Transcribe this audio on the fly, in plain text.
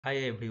Hi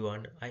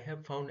everyone, I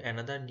have found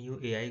another new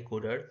AI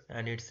coder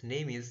and its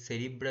name is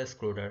Cerebras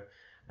Coder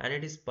and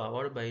it is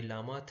powered by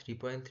Llama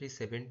 3.3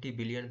 70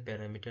 billion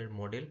parameter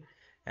model,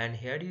 and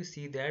here you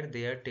see that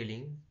they are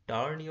telling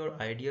turn your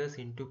ideas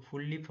into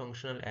fully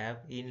functional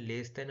app in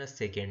less than a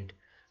second.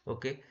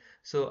 Okay,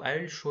 so I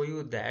will show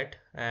you that,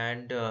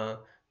 and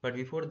but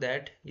before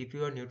that, if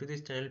you are new to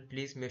this channel,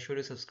 please make sure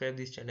to subscribe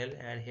this channel.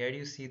 And here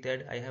you see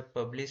that I have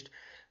published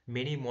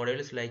many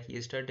models. Like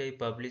yesterday I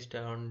published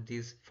on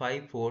this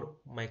 5.4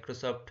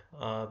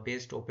 Microsoft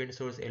based open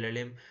source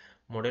LLM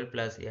model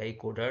plus AI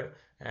coder,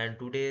 and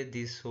today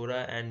this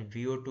Sora and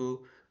VO2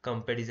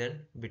 comparison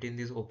between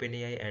this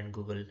OpenAI and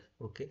Google.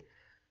 Okay,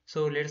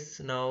 so let's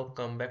now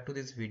come back to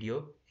this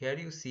video. Here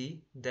you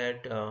see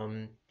that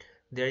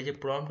there is a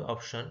prompt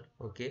option.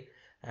 Okay,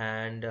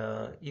 and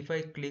if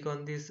I click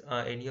on this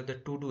any of the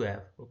to do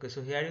app, okay,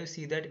 so here you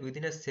see that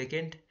within a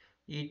second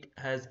it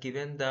has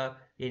given the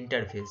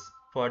interface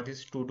for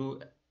this to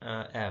do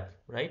app,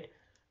 right?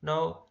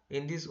 Now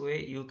in this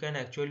way you can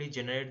actually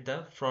generate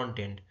the front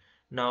end.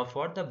 Now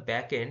for the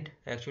back end,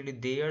 actually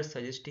they are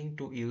suggesting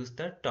to use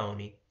the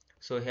Townie.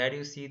 So here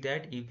you see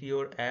that if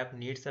your app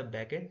needs a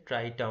backend,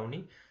 try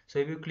Townie. So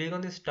if you click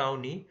on this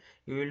Townie,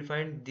 you will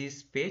find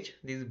this page,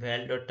 this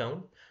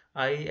val.town.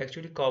 I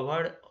actually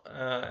covered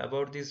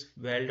about this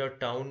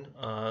val.town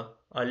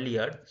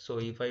earlier. So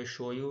if I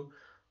show you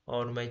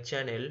on my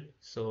channel,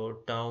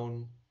 so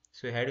town,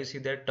 so here you see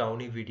that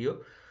Townie video.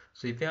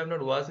 So if you have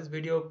not watched this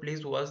video,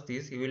 please watch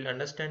this. You will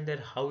understand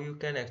that how you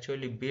can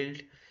actually build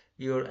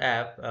your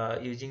app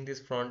using this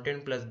front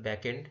end plus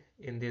backend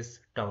in this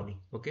Townie.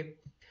 Okay,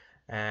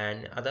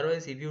 and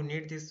otherwise if you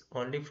need this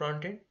only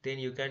front end, then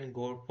you can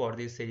go for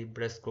this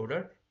Cerebras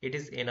coder. It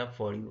is enough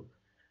for you,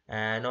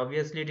 and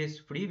obviously it is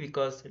free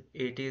because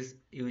it is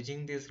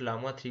using this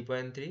Llama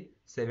 3.3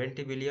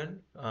 70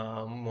 billion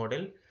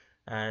model,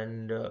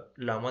 and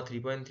Llama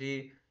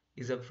 3.3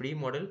 is a free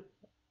model.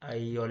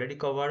 I already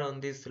covered on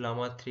this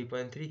Llama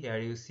 3.3. Here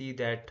you see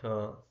that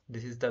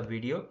this is the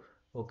video.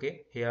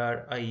 Okay,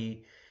 here I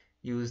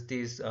use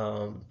this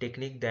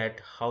technique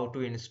that how to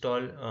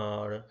install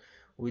or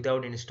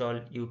without install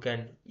you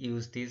can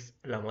use this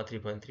Llama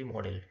 3.3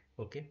 model.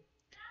 Okay,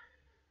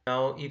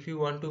 now if you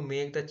want to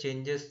make the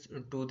changes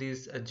to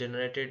this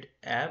generated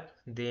app,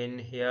 then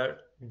here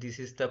this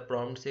is the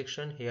prompt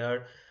section.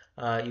 Here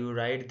you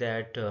write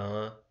that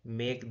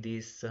make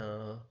this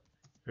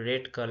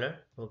red color.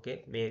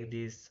 Okay, make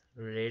this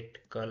red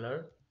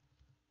color.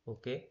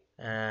 Okay,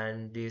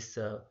 and this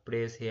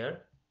press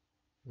here.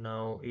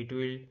 Now it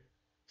will,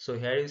 so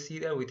here you see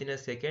that within a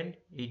second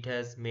it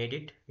has made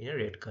it in a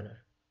red color.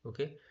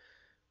 Okay,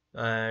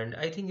 and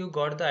I think you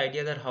got the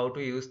idea that how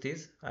to use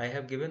this. I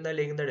have given the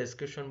link in the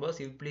description box,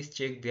 you please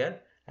check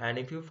there. And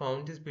if you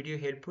found this video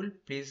helpful,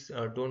 please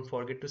don't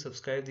forget to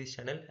subscribe this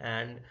channel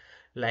and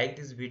like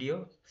this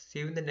video. See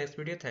you in the next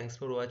video. Thanks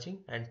for watching.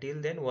 Until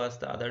then, watch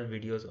the other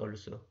videos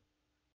also.